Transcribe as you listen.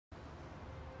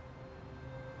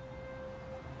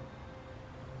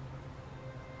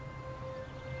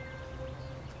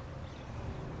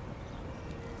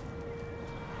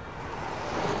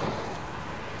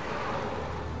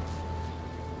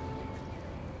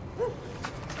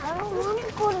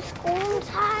school. I'm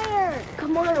tired.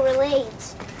 Come on, we're late.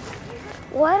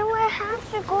 Why do I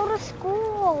have to go to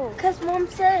school? Because Mom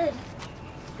said.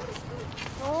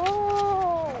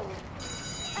 Oh.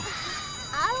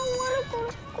 I don't want to go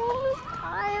to school. I'm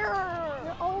tired.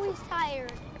 You're always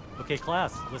tired. Okay,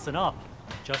 class, listen up.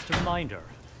 Just a reminder.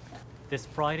 This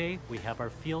Friday, we have our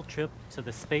field trip to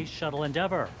the Space Shuttle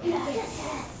Endeavour.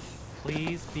 Yes.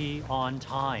 Please be on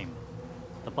time.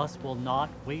 The bus will not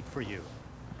wait for you.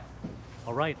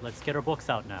 All right, let's get our books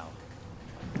out now.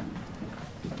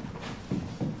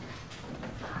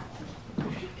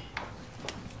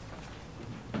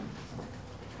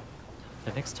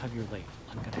 The next time you're late,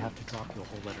 I'm gonna have to drop you a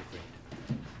whole letter grade.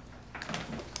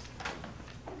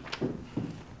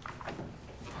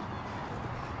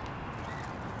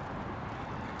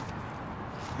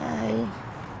 Hi.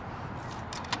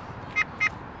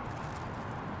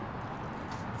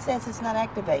 Says it's not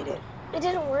activated. It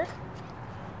didn't work.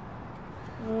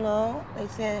 No, they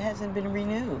said it hasn't been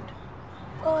renewed.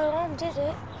 Well, my mom did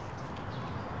it.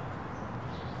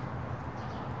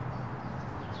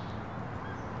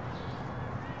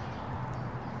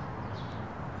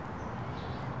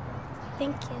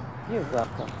 Thank you. You're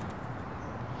welcome.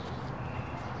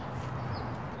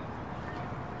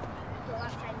 Go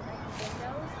outside and like the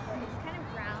windows, where it's kind of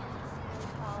round, it's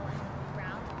tall and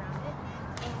round around it,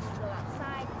 and you go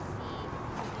outside and see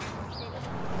the city.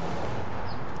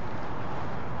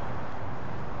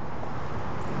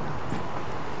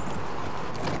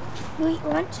 You eat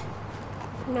lunch?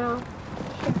 No.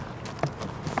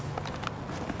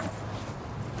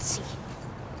 Let's see.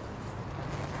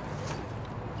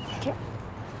 Here.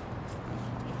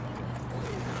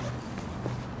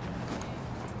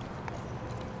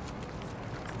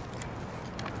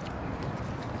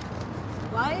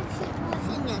 Why is she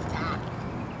pushing us back?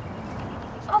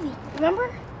 Avi, remember?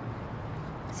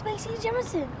 It's Mae C.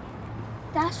 Jemison,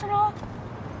 the astronaut.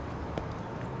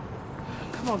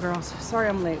 Come on, girls. Sorry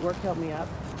I'm late. Work held me up.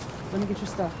 Let me get your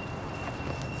stuff.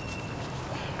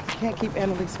 Can't keep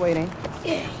Annalise waiting.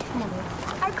 Come on, girl.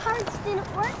 Our cards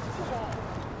didn't work today.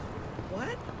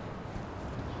 What?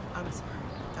 I'm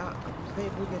sorry.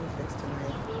 Babe, we'll get it fixed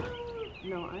tonight.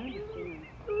 No, I understand.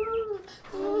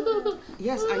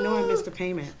 Yes, I know I missed a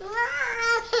payment.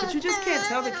 But you just can't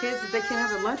tell the kids that they can't have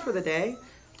their lunch for the day.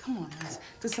 Come on, guys.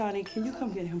 Dasani, can you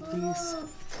come get him, please?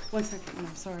 1 second. No,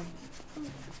 I'm sorry.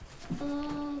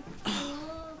 Come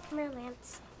here,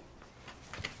 Lance.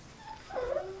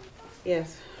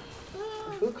 Yes.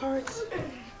 Food cards?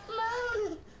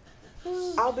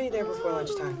 I'll be there before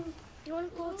lunchtime. Do you want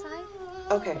to go outside?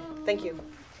 Okay, thank you.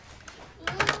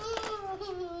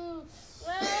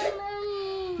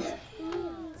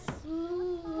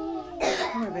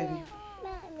 Come here, baby.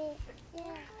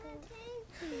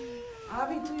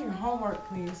 Avi, do your homework,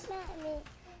 please.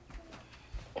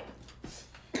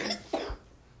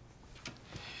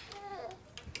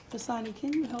 Dasani,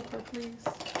 can you help her, please?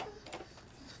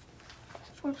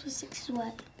 4 plus 6 is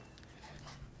what?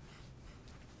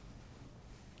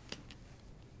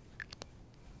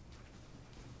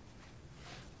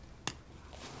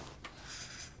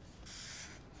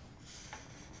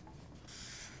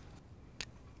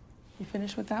 You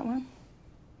finished with that one?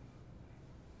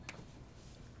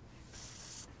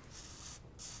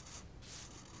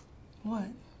 What?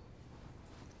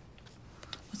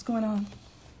 What's going on?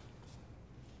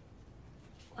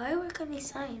 Why work on these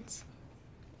signs?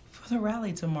 For the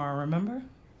rally tomorrow, remember?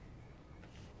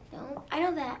 No, I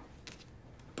know that.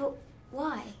 But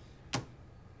why?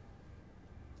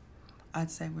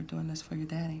 I'd say we're doing this for your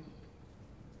daddy.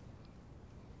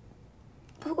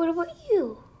 But what about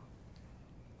you?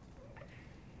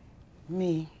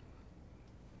 Me.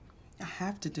 I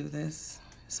have to do this.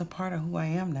 It's a part of who I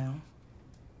am now.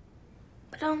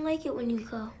 But I don't like it when you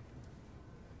go.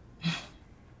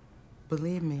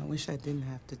 Believe me, I wish I didn't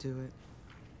have to do it.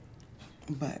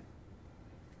 But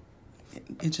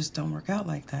it just don't work out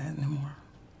like that anymore.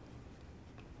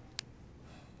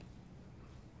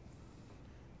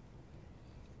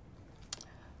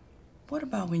 What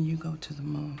about when you go to the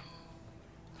moon?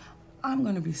 I'm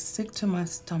gonna be sick to my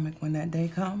stomach when that day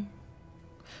comes.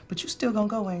 But you still gonna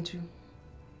go, ain't you?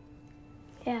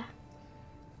 Yeah.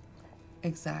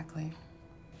 Exactly.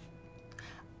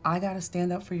 I gotta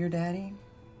stand up for your daddy,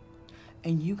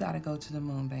 and you gotta go to the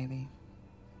moon, baby.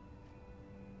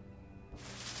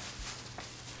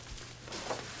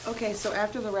 Okay, so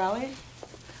after the rally,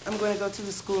 I'm gonna go to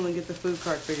the school and get the food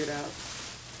cart figured out.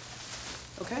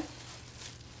 Okay?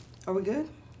 Are we good?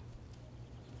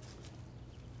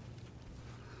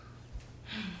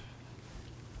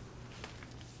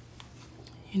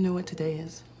 You know what today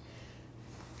is?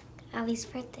 Avi's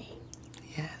birthday.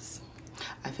 Yes.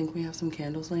 I think we have some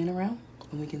candles laying around,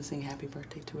 and we can sing happy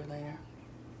birthday to her later.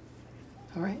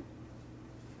 All right?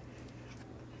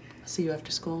 I'll see you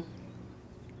after school.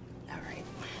 All right.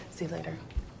 See you later.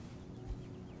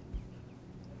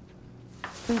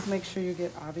 Please make sure you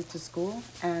get Avi to school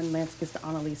and Lance gets to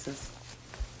Annalise's.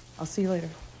 I'll see you later.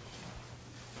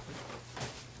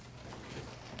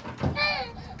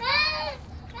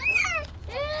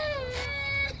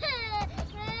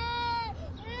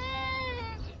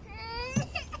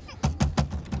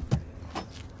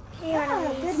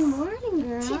 Good morning,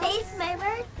 girl. Today's my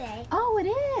birthday. Oh, it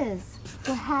is.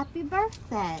 Well, happy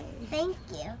birthday. Thank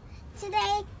you.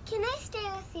 Today, can I stay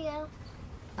with you?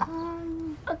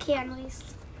 Okay,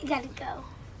 Annalise. You gotta go.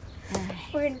 Right.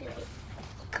 We're gonna be late.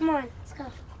 Come on, let's go.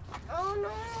 Oh no.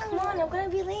 Come on, I'm gonna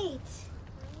be late.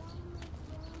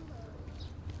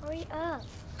 Hurry up.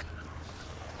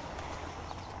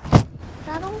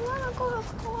 I don't wanna go to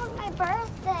school on my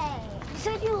birthday. You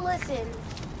said you listen.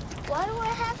 Why do I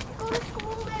have to go to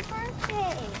school on my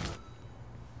birthday?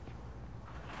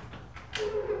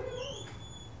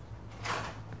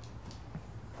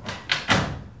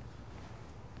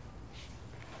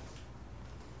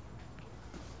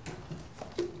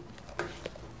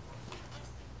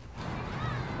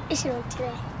 I should work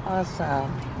today.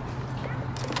 Awesome.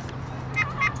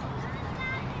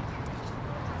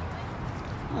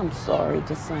 I'm sorry,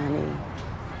 Dasani.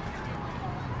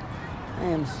 I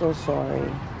am so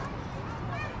sorry.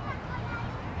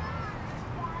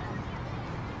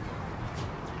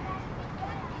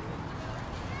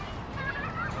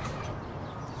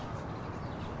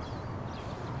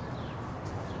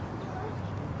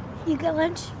 You get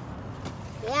lunch?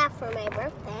 Yeah, for my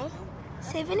birthday.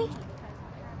 Save any?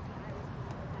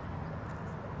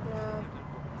 No.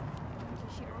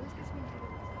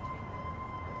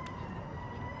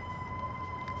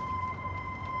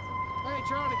 Hey,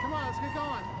 Charlie, come on, let's get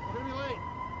going. We're gonna be late.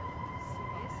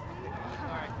 All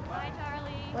right. Bye,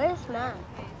 Charlie. Where's Mom?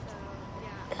 Okay, so,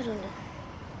 yeah. I don't know.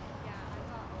 Yeah,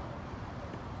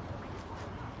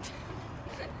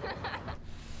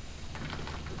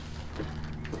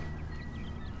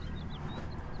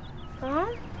 Huh?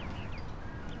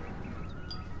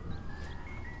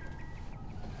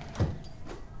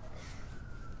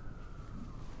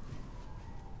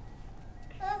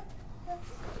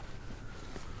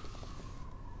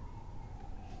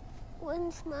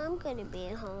 When's Mom gonna be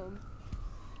home?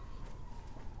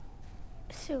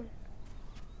 Soon.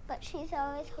 But she's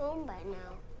always home by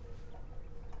now.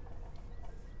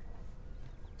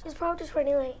 She's probably just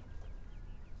running late.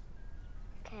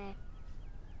 Okay.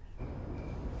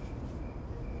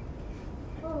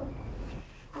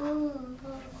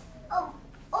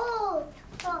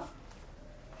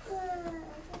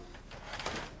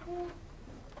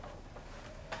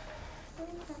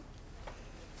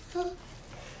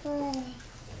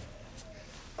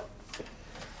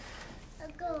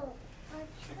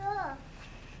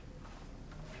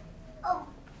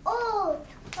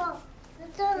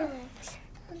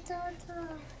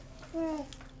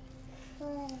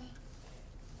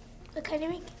 What kind of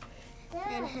make?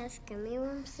 It has gummy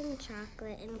worms and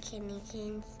chocolate and kidney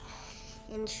canes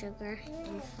and sugar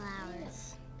and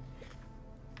flowers.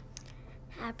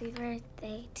 Happy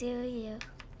birthday to you.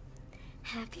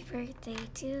 Happy birthday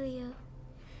to you.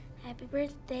 Happy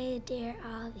birthday, dear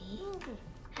Ollie.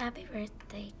 Happy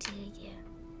birthday to you.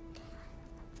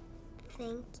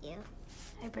 Thank you.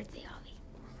 Happy birthday, Ollie.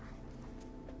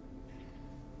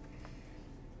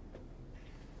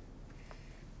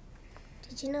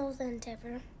 Did you know the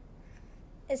Endeavour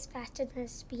is faster than the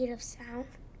speed of sound?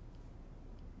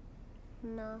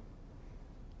 No.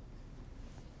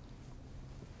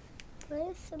 What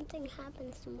if something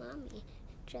happens to Mommy,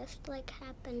 just like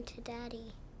happened to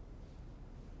Daddy?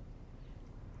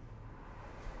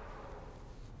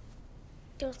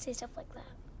 Don't say stuff like that.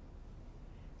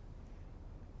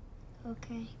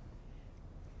 Okay.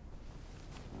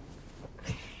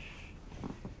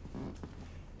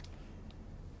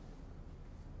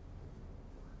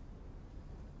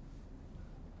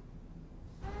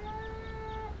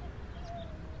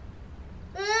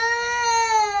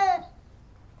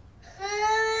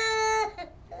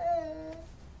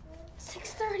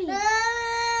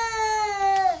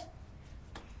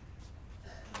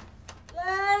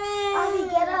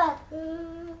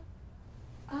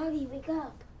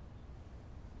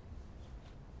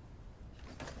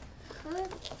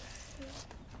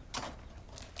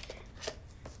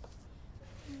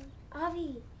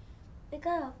 Avi, wake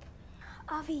up.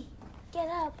 Avi, get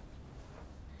up.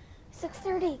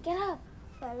 6:30, get up.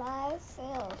 But I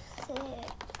feel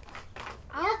sick.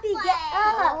 Avi, get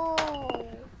up.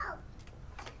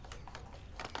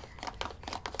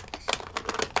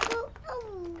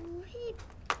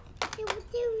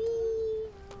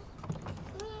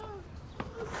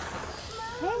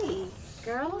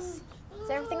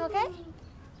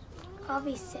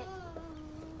 Abby's sick.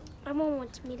 My mom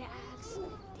wants me to ask.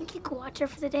 Think you could watch her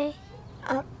for the day?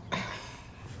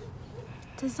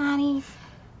 Dasani,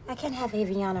 I can't have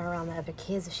Aviana around the other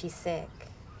kids if she's sick.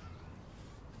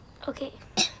 Okay.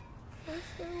 I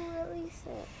feel really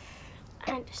sick.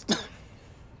 I understand.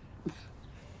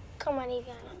 Come on,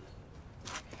 Aviana.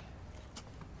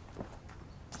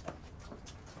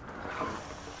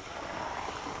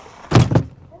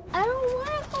 I don't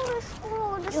want to go to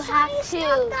school. You have to.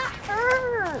 That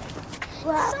hurt.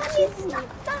 Sonny, stop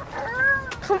that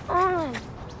hurt. Come on.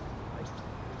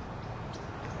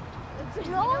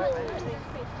 No.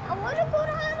 I want to go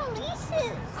to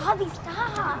Annalise's. Abby,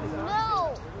 stop.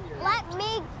 No. Let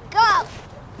me go.